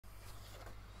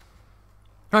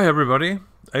Hi everybody,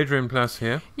 Adrian Plass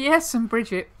here. Yes, and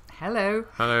Bridget. Hello.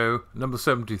 Hello, number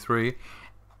 73.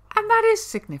 And that is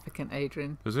significant,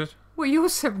 Adrian. Is it? Well, you're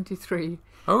 73.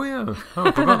 Oh yeah,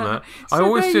 I forgot that. So I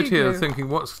always there sit you here go. thinking,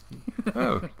 what's...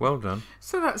 Oh, well done.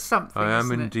 So that's something, I am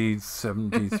isn't it? indeed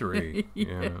 73. Yes.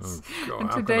 Yeah. Oh, God, And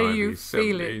how can today I you be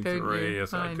feel it, don't 73? you?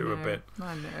 Yes, I do a know, bit.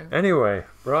 I know. Anyway,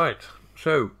 right.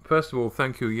 So, first of all,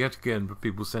 thank you yet again for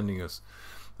people sending us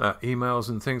emails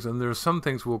and things. And there are some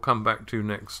things we'll come back to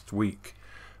next week.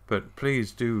 But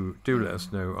please do let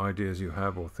us know ideas you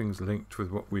have or things linked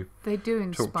with what we've They do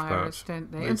talked inspire about. us,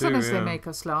 don't they? They And do, sometimes yeah. they make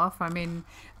us laugh. I mean,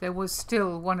 there was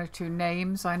still one or two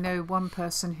names. I know one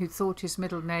person who thought his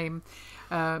middle name,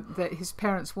 that his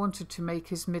parents wanted to make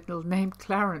his middle name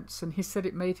Clarence, and he said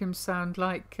it made him sound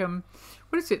like,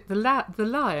 what is it, the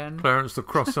lion? Clarence the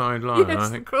Cross-Eyed Lion, Yes, I the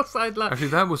think. cross-eyed lion. Actually,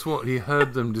 that was what he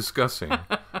heard them discussing.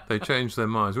 They changed their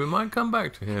minds. We might come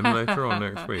back to him later on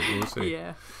next week. We'll see.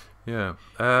 Yeah. Yeah.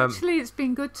 Actually, it's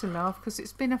been good to laugh because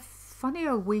it's been a funny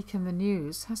old week in the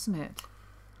news, hasn't it?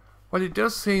 Well, it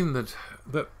does seem that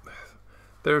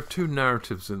there are two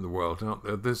narratives in the world, aren't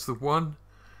there? There's the one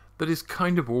that is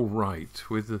kind of all right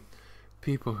with the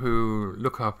people who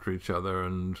look after each other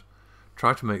and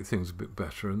try to make things a bit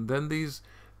better, and then these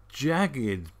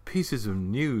jagged pieces of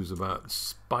news about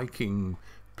spiking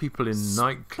people in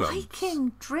nightclubs.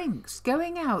 Spiking drinks,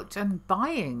 going out and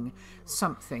buying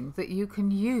something that you can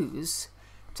use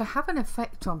to have an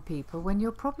effect on people when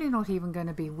you're probably not even going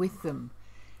to be with them.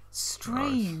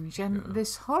 Strange. And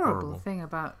this horrible thing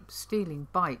about stealing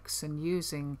bikes and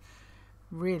using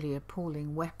really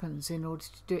appalling weapons in order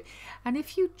to do it. And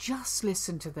if you just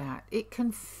listen to that, it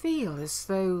can feel as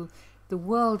though the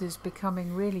world is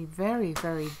becoming really very,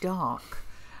 very dark.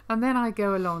 And then I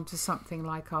go along to something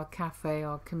like our cafe,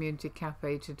 our community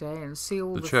cafe today, and see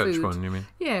all the church food. one, you mean?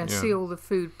 Yeah, see all the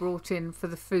food brought in for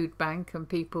the food bank and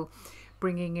people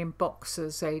bringing in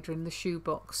boxes, Adrian, the shoe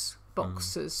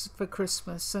boxes for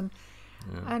Christmas.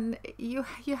 And you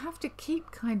have to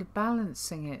keep kind of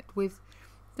balancing it with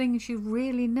things you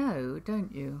really know,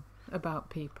 don't you, about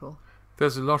people?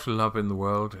 There's a lot of love in the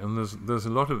world, and there's a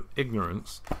lot of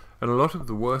ignorance, and a lot of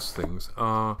the worst things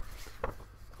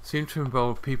seem to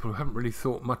involve people who haven't really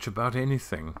thought much about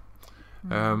anything.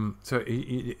 So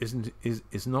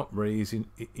it's not very easy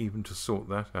even to sort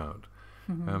that out.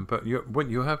 But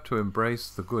you have to embrace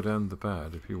the good and the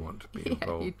bad if you want to be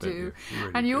involved. You don't do. You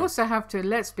really And you do. also have to,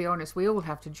 let's be honest, we all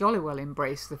have to jolly well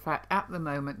embrace the fact at the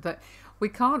moment that we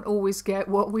can't always get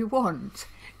what we want.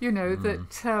 You know,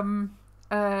 that,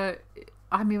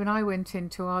 I mean, when I went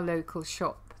into our local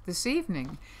shop this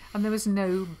evening and there was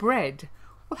no bread.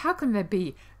 Well, how can there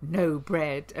be no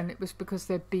bread? And it was because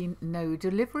there'd been no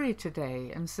delivery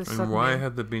today. And so And suddenly, why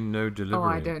had there been no delivery? oh,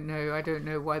 I don't know. I don't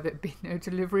know why there'd been no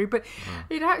delivery. But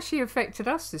it actually affected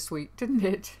us this week, didn't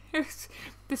it?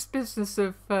 This business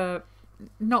of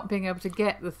not being able to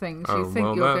get the things you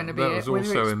think you're going to be, whether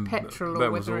it's petrol or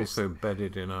that whether was it's... also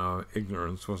embedded in our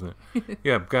ignorance, wasn't it?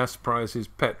 Yeah, gas prices,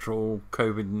 petrol,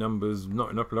 COVID numbers,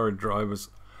 not enough lorry drivers.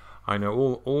 I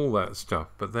know all that stuff.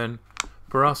 But then,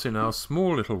 for us in our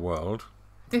small little world,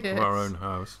 of our own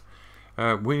house,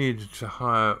 we needed to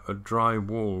hire a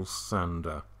drywall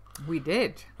sander. We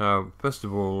did. First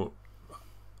of all,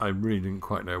 I really didn't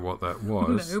quite know what that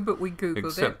was. No, but we Googled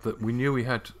Except that we knew we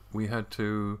had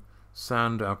to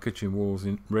sand our kitchen walls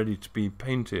ready to be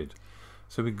painted.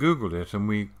 So we Googled it and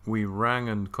we rang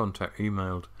and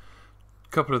emailed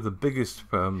a couple of the biggest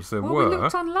firms there Well, were. we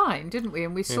looked online, didn't we?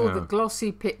 And we saw Yeah. the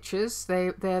glossy pictures.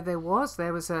 There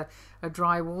was a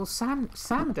drywall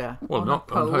sander Well, on not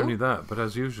a pole. only that, but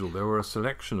as usual, there were a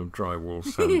selection of drywall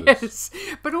sanders. Yes,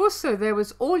 but also there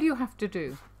was all you have to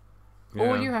do. Yeah.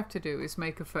 All you have to do is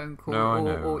make a phone call No,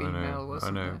 or I email, know,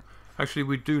 wasn't I know. there? Actually,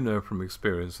 we do know from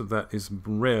experience that is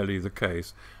rarely the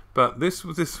case. But this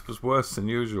was worse than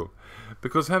usual,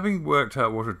 because having worked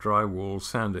out what a drywall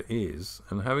sander is,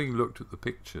 and having looked at the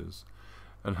pictures,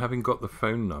 and having got the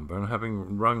phone number, and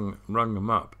having rung them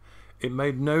up, it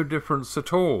made no difference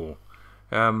at all.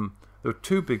 There were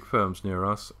two big firms near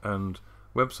us, and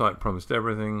website promised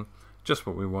everything, just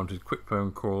what we wanted, quick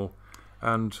phone call,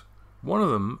 and one of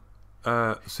them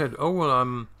said, "Oh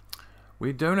well,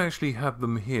 we don't actually have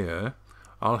them here.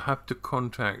 I'll have to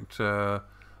contact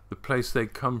the place they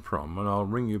come from, and I'll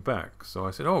ring you back." So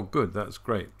I said, "Oh, good, that's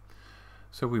great."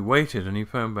 So we waited, and he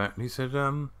phoned back, and he said,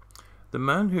 "The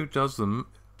man who does them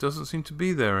doesn't seem to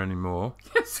be there anymore."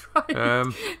 That's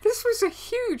right. This was a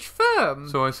huge firm.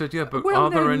 So I said, "Yeah, but are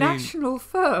well-known there any national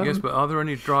firm. Yes, but are there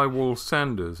any drywall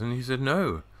sanders?" And he said,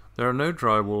 "No, there are no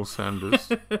drywall sanders."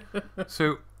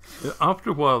 So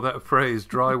After a while, that phrase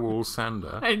 "drywall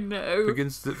sander" I know.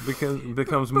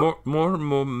 becomes more and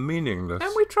more meaningless.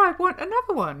 And we tried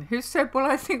another one who said, well,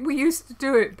 I think we used to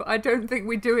do it, but I don't think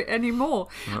we do it anymore.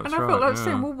 That's and I right, felt like yeah.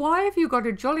 saying, well, why have you got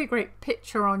a jolly great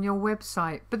picture on your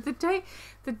website? But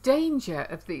the danger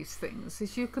of these things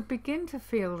is you could begin to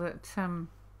feel that,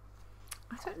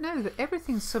 I don't know, that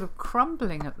everything's sort of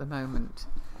crumbling at the moment.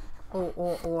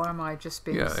 Or am I just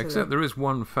being silly? Except there is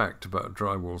one fact about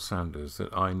drywall sanders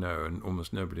that I know and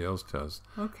almost nobody else does.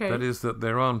 Okay. That is that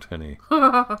there aren't any.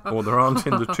 Or there aren't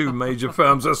in the two major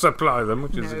firms that supply them,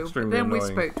 which is No, extremely but then annoying. we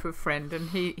spoke to a friend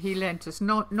and he lent us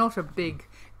not a big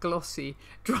glossy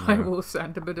drywall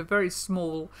sander, but a very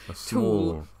small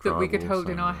tool that we could drywall hold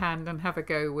in our sander. hand and have a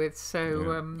go with. So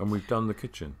Yeah. And we've done the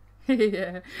kitchen.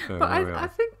 yeah, So but there we I are.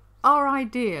 think our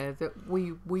idea that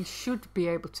we should be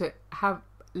able to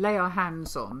lay our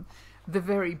hands on the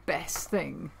very best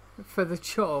thing for the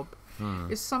job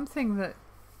is something that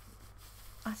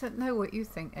I don't know what you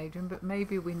think, Adrian, but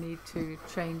maybe we need to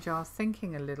change our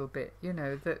thinking a little bit. You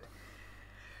know, that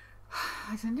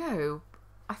I don't know.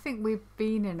 I think we've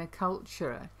been in a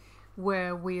culture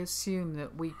where we assume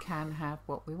that we can have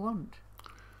what we want.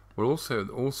 Well, also,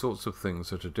 all sorts of things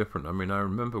that are different. I mean, I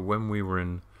remember when we were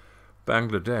in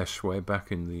Bangladesh way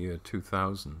back in the year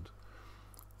 2000,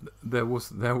 there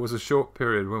was a short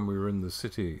period when we were in the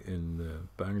city in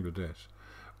Bangladesh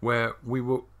where we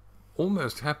were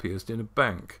almost happiest in a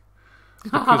bank.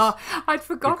 I'd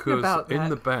forgotten Because about that. in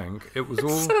the bank, it was It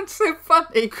all sounds so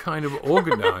funny. kind of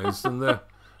organised, and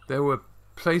there were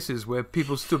places where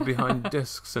people stood behind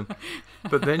desks,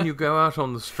 but then you go out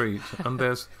on the street and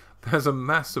there's a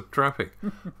mass of traffic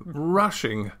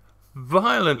rushing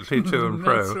violently to and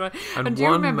fro. That's right. And And do you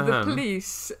one remember man, the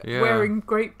police Yeah. wearing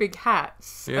great big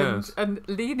hats Yes. and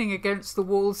leaning against the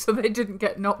walls so they didn't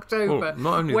get knocked over? well,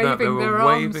 not only waving that, they their were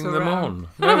arms waving them around. on.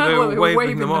 No, they Well, were they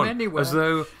waving them on anywhere.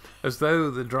 as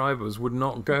though the drivers would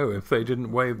not go if they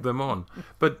didn't wave them on.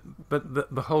 But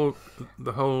the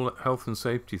whole health and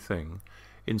safety thing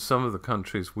in some of the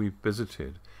countries we've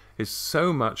visited is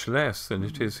so much less than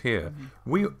it is here.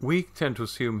 We tend to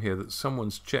assume here that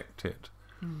someone's checked it,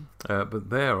 but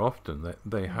there often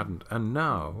they hadn't. And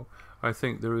now I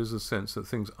think there is a sense that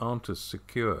things aren't as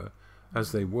secure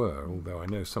as they were, although I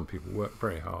know some people work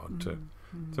very hard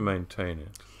to maintain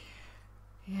it.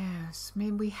 Yes, I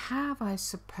mean we have, I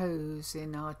suppose,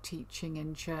 in our teaching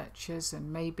in churches,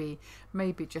 and maybe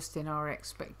just in our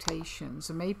expectations,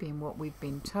 and maybe in what we've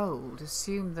been told,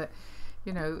 assume that,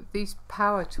 you know, these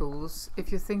power tools, if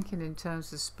you're thinking in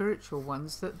terms of spiritual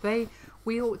ones, that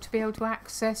we ought to be able to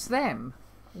access them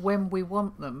when we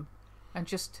want them, and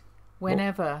just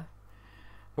whenever.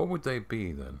 What would they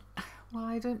be then? Well,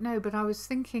 I don't know, but I was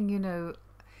thinking, you know,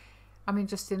 I mean,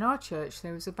 just in our church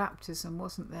there was a baptism,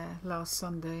 wasn't there, last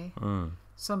Sunday?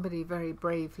 Somebody very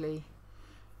bravely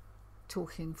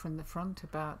talking from the front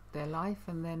about their life,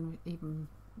 and then, even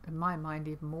in my mind,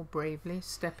 even more bravely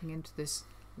stepping into this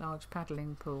large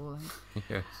paddling pool.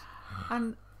 Yes.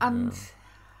 And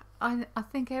I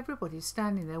think everybody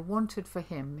standing there wanted for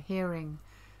him, hearing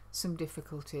some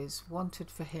difficulties, wanted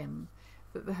for him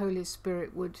that the Holy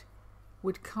Spirit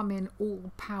would come in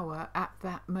all power at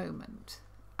that moment,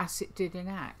 as it did in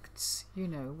Acts, you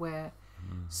know, where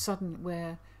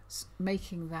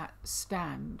making that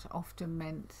stand often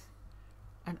meant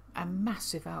a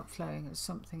massive outflowing of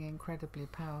something incredibly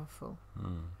powerful.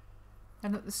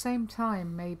 And at the same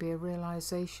time, maybe a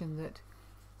realization that,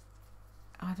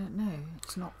 I don't know,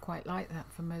 it's not quite like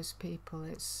that for most people.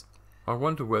 I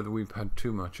wonder whether we've had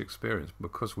too much experience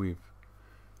because we've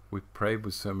prayed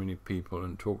with so many people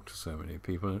and talked to so many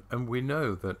people, and we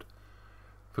know that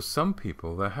for some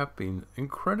people there have been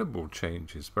incredible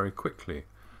changes very quickly.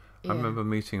 Yeah. I remember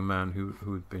meeting a man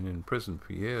who had been in prison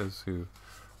for years, who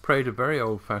prayed a very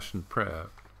old-fashioned prayer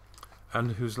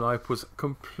and whose life was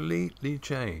completely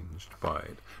changed by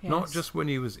it. Not Yes. just when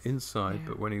he was inside, Yeah.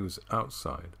 but when he was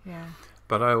outside. Yeah.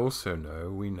 But I also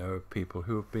we know of people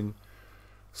who have been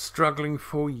struggling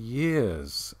for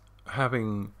years,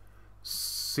 having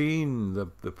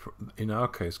seen in our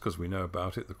case, because we know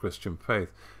about it, the Christian faith,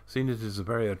 seen it as a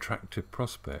very attractive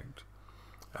prospect,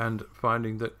 and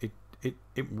finding that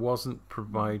it wasn't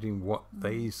providing what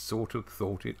they sort of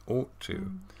thought it ought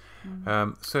to.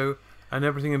 And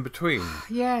everything in between.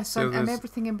 Yes, So and there's-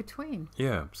 everything in between.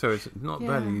 Yeah, so it's not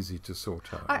that Yeah. easy to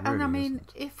sort out. And I really mean,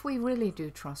 isn't. if we really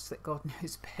do trust that God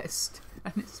knows best,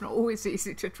 and it's not always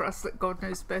easy to trust that God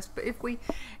knows best, but if we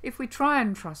try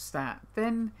and trust that,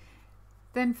 then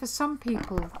for some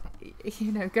people,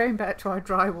 you know, going back to our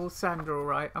drywall sander, all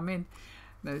right, I mean,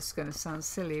 no, it's going to sound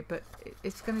silly, but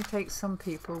it's going to take some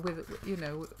people with, you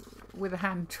know, with a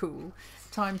hand tool,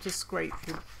 time to scrape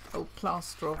the old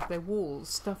plaster off their walls,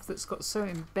 stuff that's got so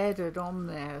embedded on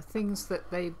there, things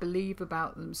that they believe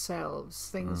about themselves,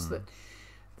 things that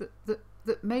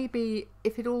maybe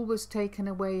if it all was taken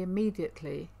away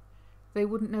immediately, they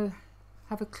wouldn't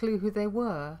have a clue who they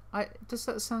were. Does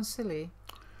that sound silly?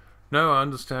 No, I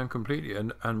understand completely,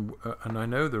 and I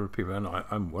know there are people, and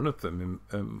I'm one of them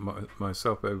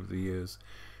myself over the years.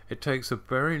 It takes a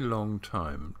very long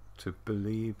time to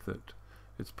believe that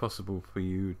it's possible for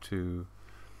you to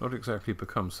not exactly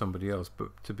become somebody else, but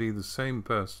to be the same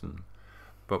person,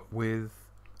 but with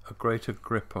a greater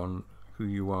grip on who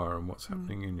you are and what's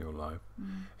happening in your life.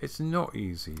 It's not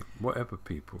easy, whatever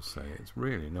people say. It's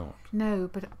really not. No,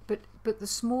 but the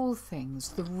small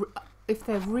things, if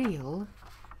they're real,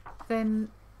 then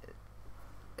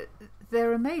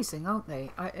they're amazing, aren't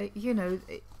they?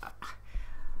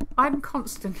 I'm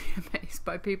constantly amazed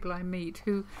by people I meet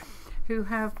who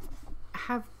have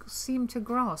seemed to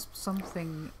grasp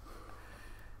something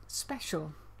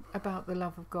special about the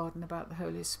love of God and about the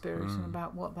Holy Spirit and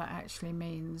about what that actually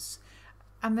means,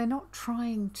 and they're not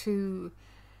trying to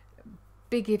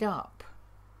big it up.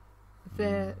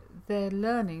 They're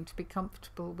learning to be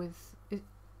comfortable with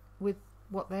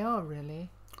what they are, really.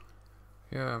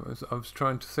 Yeah, I was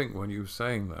trying to think when you were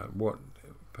saying that, what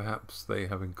perhaps they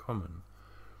have in common.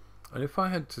 And if I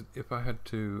had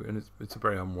to, and it's a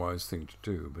very unwise thing to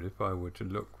do, but if I were to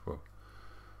look for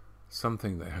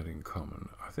something they had in common,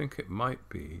 I think it might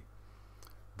be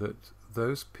that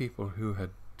those people who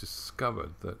had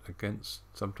discovered that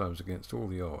sometimes against all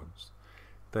the odds,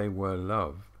 they were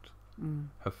loved,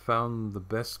 have found the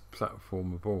best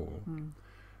platform of all,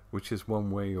 which is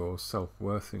one where your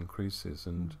self-worth increases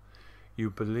and you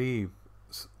believe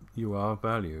you are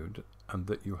valued and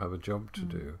that you have a job to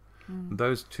do. And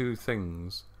those two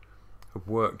things have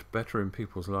worked better in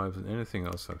people's lives than anything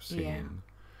else I've seen.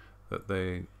 That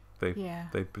they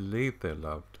believe they're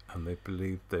loved and they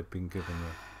believe they've been given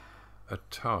a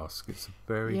task. It's a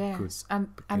very good beginning.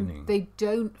 And they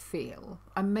don't feel,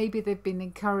 and maybe they've been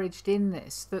encouraged in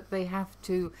this, that they have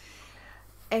to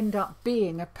end up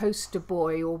being a poster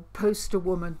boy or poster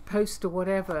woman, poster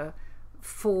whatever,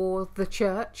 for the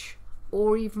church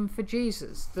or even for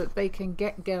Jesus, that they can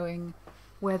get going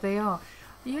where they are.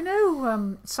 You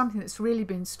know, something that's really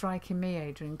been striking me,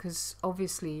 Adrian, because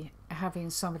obviously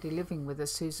having somebody living with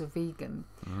us who's a vegan,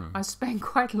 I spend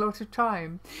quite a lot of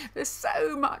time. There's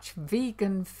so much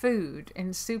vegan food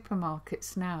in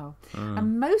supermarkets now,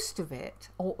 and most of it,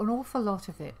 or an awful lot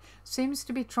of it, seems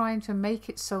to be trying to make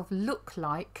itself look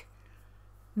like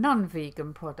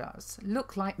non-vegan products,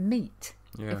 look like meat,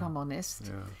 if I'm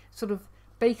honest. Sort of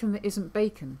bacon that isn't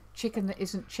bacon, chicken that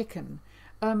isn't chicken,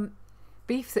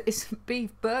 beef that isn't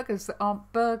beef, burgers that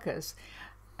aren't burgers.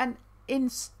 And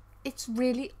it's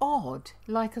really odd,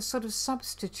 like a sort of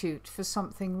substitute for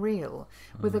something real,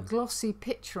 with a glossy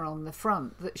picture on the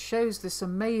front that shows this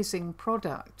amazing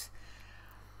product.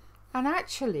 And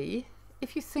actually,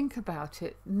 if you think about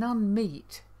it,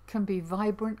 non-meat can be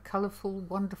vibrant, colourful,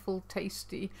 wonderful,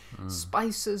 tasty.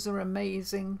 Spices are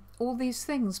amazing, all these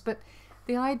things. But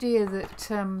the idea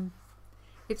that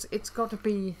it's got to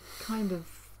be kind of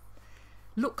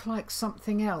look like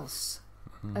something else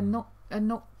and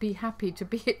not be happy to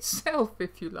be itself,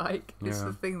 if you like, is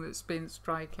the thing that's been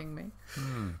striking me.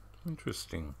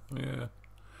 Interesting. Yeah.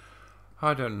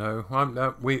 I don't know.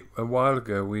 A while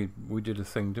ago we did a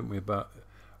thing, didn't we, about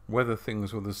whether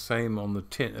things were the same on the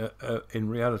tin in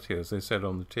reality as they said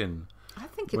on the tin. I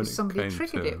think it was somebody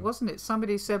triggered it, wasn't it?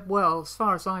 Somebody said, well, as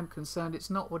far as I'm concerned, it's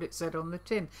not what it said on the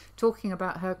tin, talking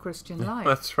about her Christian life.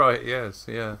 That's right, yes,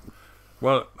 yeah.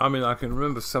 Well, I mean, I can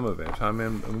remember some of it. I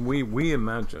mean, we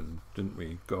imagined, didn't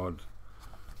we, God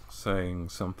saying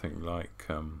something like,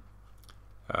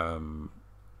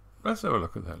 let's have a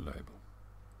look at that label.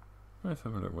 Let's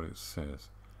have a look what it says.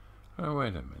 Oh, wait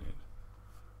a minute.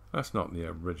 That's not the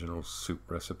original soup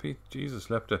recipe. Jesus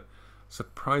left a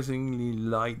surprisingly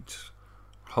light,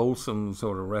 wholesome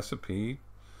sort of recipe.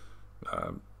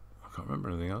 I can't remember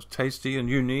anything else. Tasty and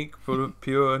unique, full of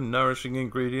pure, nourishing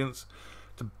ingredients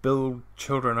to build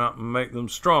children up and make them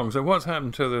strong. So what's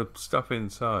happened to the stuff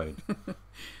inside?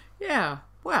 Yeah,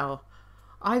 well,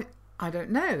 I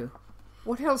don't know.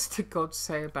 What else did God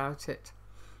say about it?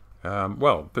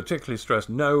 Well, particularly stressed,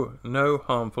 no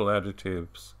harmful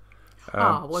additives.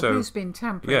 Who's been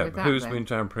tampering with that? Who's been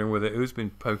tampering with it? Who's been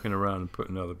poking around and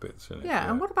putting other bits in it? Yeah,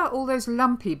 and what about all those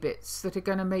lumpy bits that are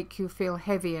going to make you feel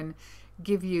heavy and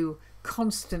give you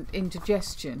constant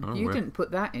indigestion? You didn't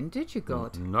put that in, did you,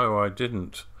 God? No, I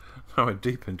didn't. Now we're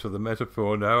deep into the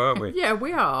metaphor now, aren't we? Yeah,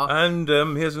 we are. And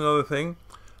here's another thing.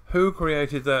 Who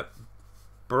created that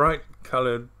bright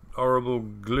coloured, horrible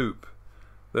gloop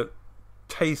that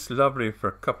tastes lovely for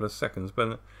a couple of seconds,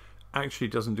 but actually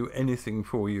doesn't do anything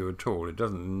for you at all. It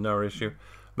doesn't nourish you.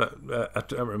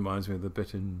 That reminds me of the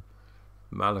bit in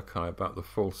Malachi about the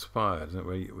false fire, isn't it?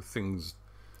 Where things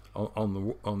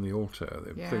on the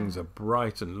altar, things are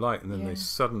bright and light, and then they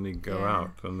suddenly go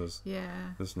out, and there's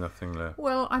nothing left.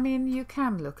 Well, I mean, you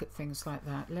can look at things like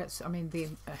that. Maybe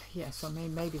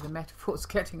the metaphor's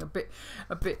getting a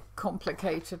bit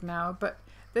complicated now, but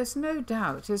there's no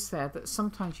doubt, is there, that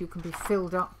sometimes you can be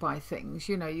filled up by things.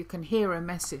 You know, you can hear a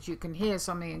message, you can hear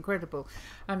something incredible,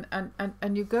 and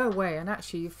you go away, and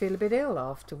actually you feel a bit ill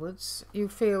afterwards. You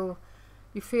feel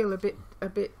a bit.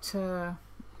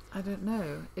 I don't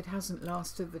know. It hasn't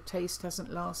lasted. The taste hasn't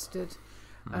lasted.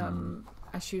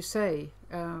 As you say,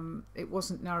 it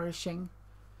wasn't nourishing,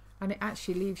 and it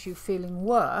actually leaves you feeling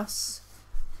worse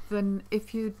than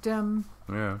if you hadn't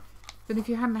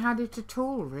had it at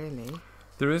all. Really,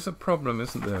 there is a problem,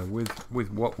 isn't there,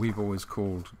 with what we've always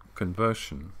called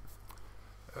conversion.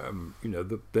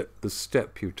 The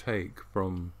step you take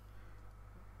from,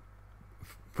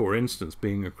 for instance,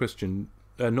 being a Christian,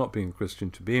 not being a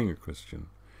Christian, to being a Christian,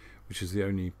 which is the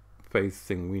only faith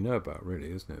thing we know about,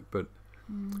 really, isn't it? But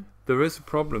there is a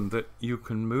problem that you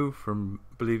can move from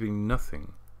believing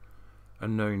nothing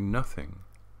and knowing nothing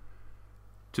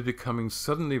to becoming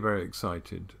suddenly very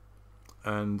excited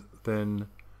and then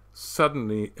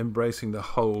suddenly embracing the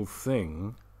whole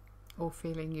thing. Or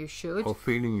feeling you should. Or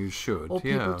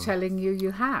people telling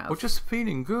you have. Or just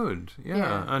feeling good,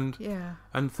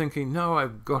 and thinking, no,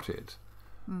 I've got it.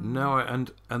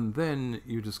 And then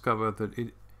you discover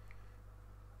that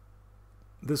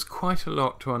there's quite a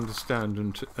lot to understand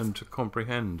and to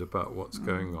comprehend about what's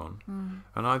going on.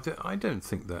 And I don't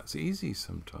think that's easy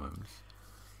sometimes.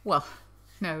 Well,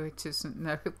 no, it isn't.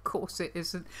 No, of course it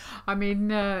isn't. I mean,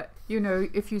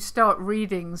 if you start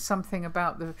reading something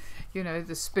about the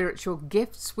spiritual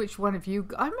gifts, which one of you...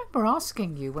 I remember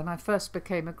asking you when I first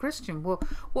became a Christian, well,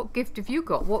 what gift have you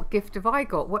got? What gift have I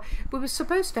got? We were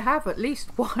supposed to have at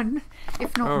least one,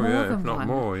 if not more than one.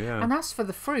 More, yeah. And as for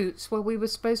the fruits, well, we were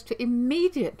supposed to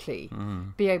immediately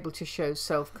be able to show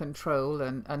self-control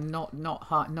and not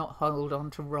hold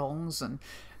on to wrongs and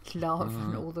love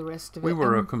and all the rest of it. We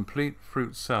were a complete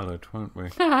fruit salad, weren't we,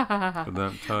 at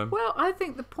that time? Well, I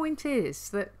think the point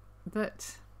is that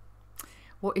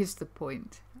what is the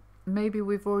point? Maybe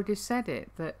we've already said it,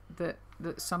 that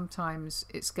sometimes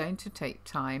it's going to take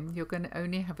time. You're going to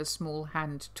only have a small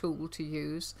hand tool to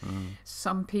use.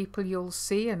 Some people you'll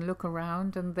see and look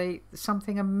around and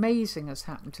something amazing has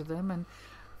happened to them, and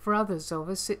for others of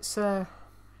us it's a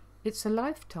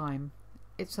lifetime.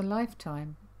 It's a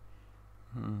lifetime.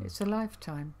 It's a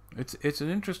lifetime. It's an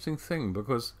interesting thing,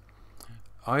 because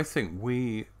I think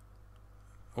we,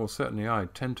 or certainly I,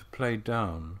 tend to play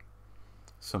down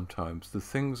sometimes the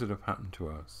things that have happened to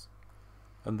us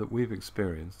and that we've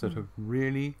experienced that have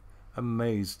really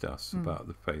amazed us about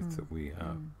the faith that we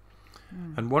have.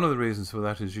 And one of the reasons for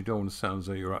that is you don't want to sound as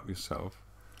though you're up yourself.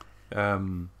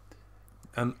 And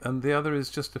the other is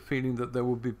just a feeling that there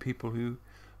will be people who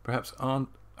perhaps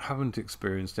haven't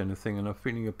experienced anything and are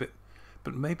feeling a bit...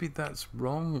 But maybe that's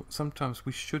wrong. Sometimes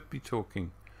we should be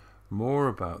talking more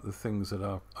about the things that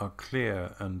are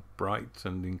clear and bright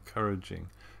and encouraging,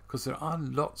 because there are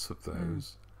lots of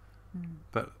those.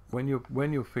 But when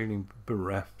you're feeling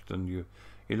bereft and you're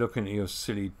looking at your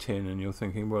silly tin and you're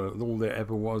thinking, well, all there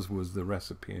ever was the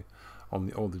recipe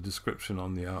or the description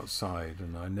on the outside,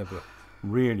 and I never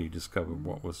really discovered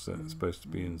what was supposed to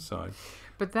be inside.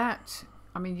 But that...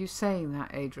 I mean, you saying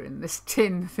that, Adrian, this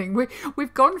tin thing,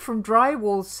 we've gone from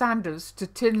drywall sanders to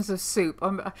tins of soup.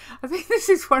 I think this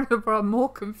is one of our more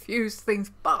confused things,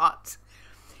 but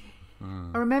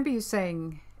I remember you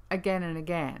saying again and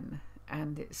again,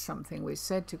 and it's something we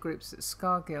said to groups at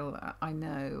Scargill, I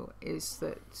know, is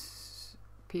that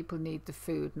people need the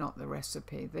food, not the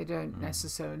recipe. They don't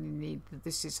necessarily need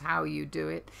this is how you do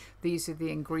it. These are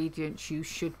the ingredients you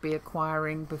should be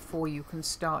acquiring before you can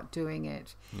start doing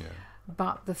it. Yeah.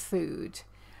 But the food,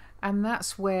 and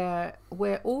that's where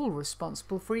we're all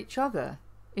responsible for each other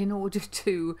in order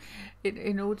to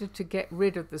get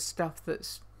rid of the stuff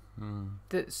that's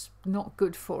not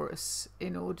good for us,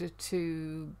 in order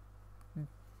to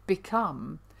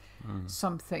become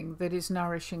something that is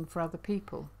nourishing for other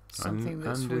people, something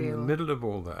that's real. And in the middle of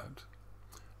all that,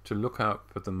 to look out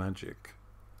for the magic.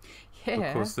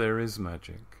 Yeah. Because there is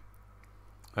magic.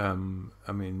 I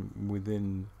mean,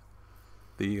 within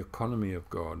the economy of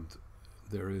God,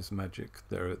 there is magic.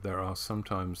 There are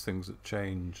sometimes things that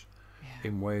change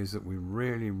in ways that we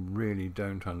really, really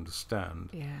don't understand.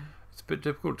 Yeah. It's a bit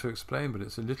difficult to explain, but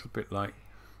it's a little bit like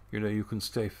You know, you can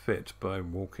stay fit by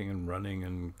walking and running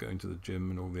and going to the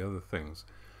gym and all the other things.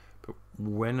 But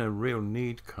when a real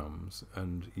need comes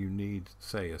and you need,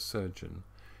 say, a surgeon,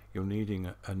 you're needing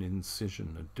an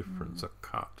incision, a difference, a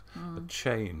cut, a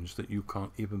change that you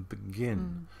can't even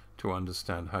begin to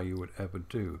understand how you would ever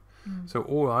do. So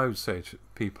all I would say to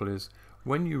people is,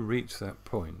 when you reach that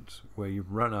point where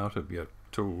you've run out of your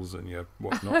tools and your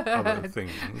whatnot other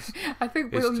things, I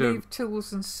think we'll leave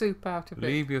tools and soup out of it.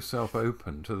 Leave yourself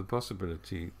open to the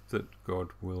possibility that God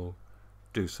will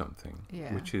do something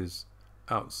which is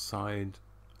outside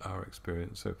our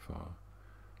experience so far.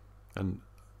 And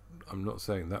I'm not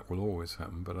saying that will always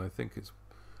happen, but I think it's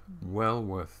well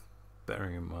worth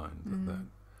bearing in mind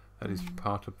that is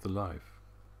part of the life,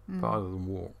 part of the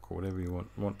walk, or whatever you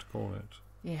want to call it.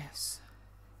 Yes.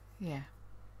 Yeah.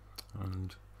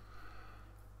 And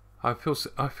I feel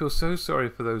so sorry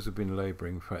for those who've been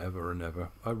labouring forever and ever.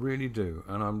 I really do,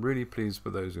 and I'm really pleased for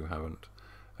those who haven't.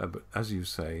 But as you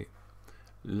say,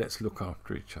 let's look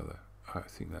after each other. I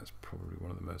think that's probably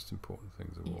one of the most important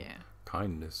things of all. Yeah.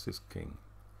 Kindness is king,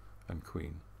 and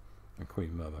queen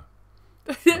mother,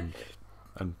 and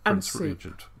Prince soup.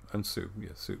 Regent, and soup. Yeah,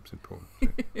 soup's important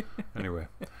too. Anyway,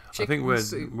 I think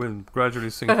we're gradually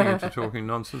sinking into talking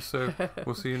nonsense. So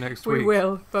we'll see you next week. We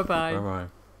will. Bye bye. Bye bye.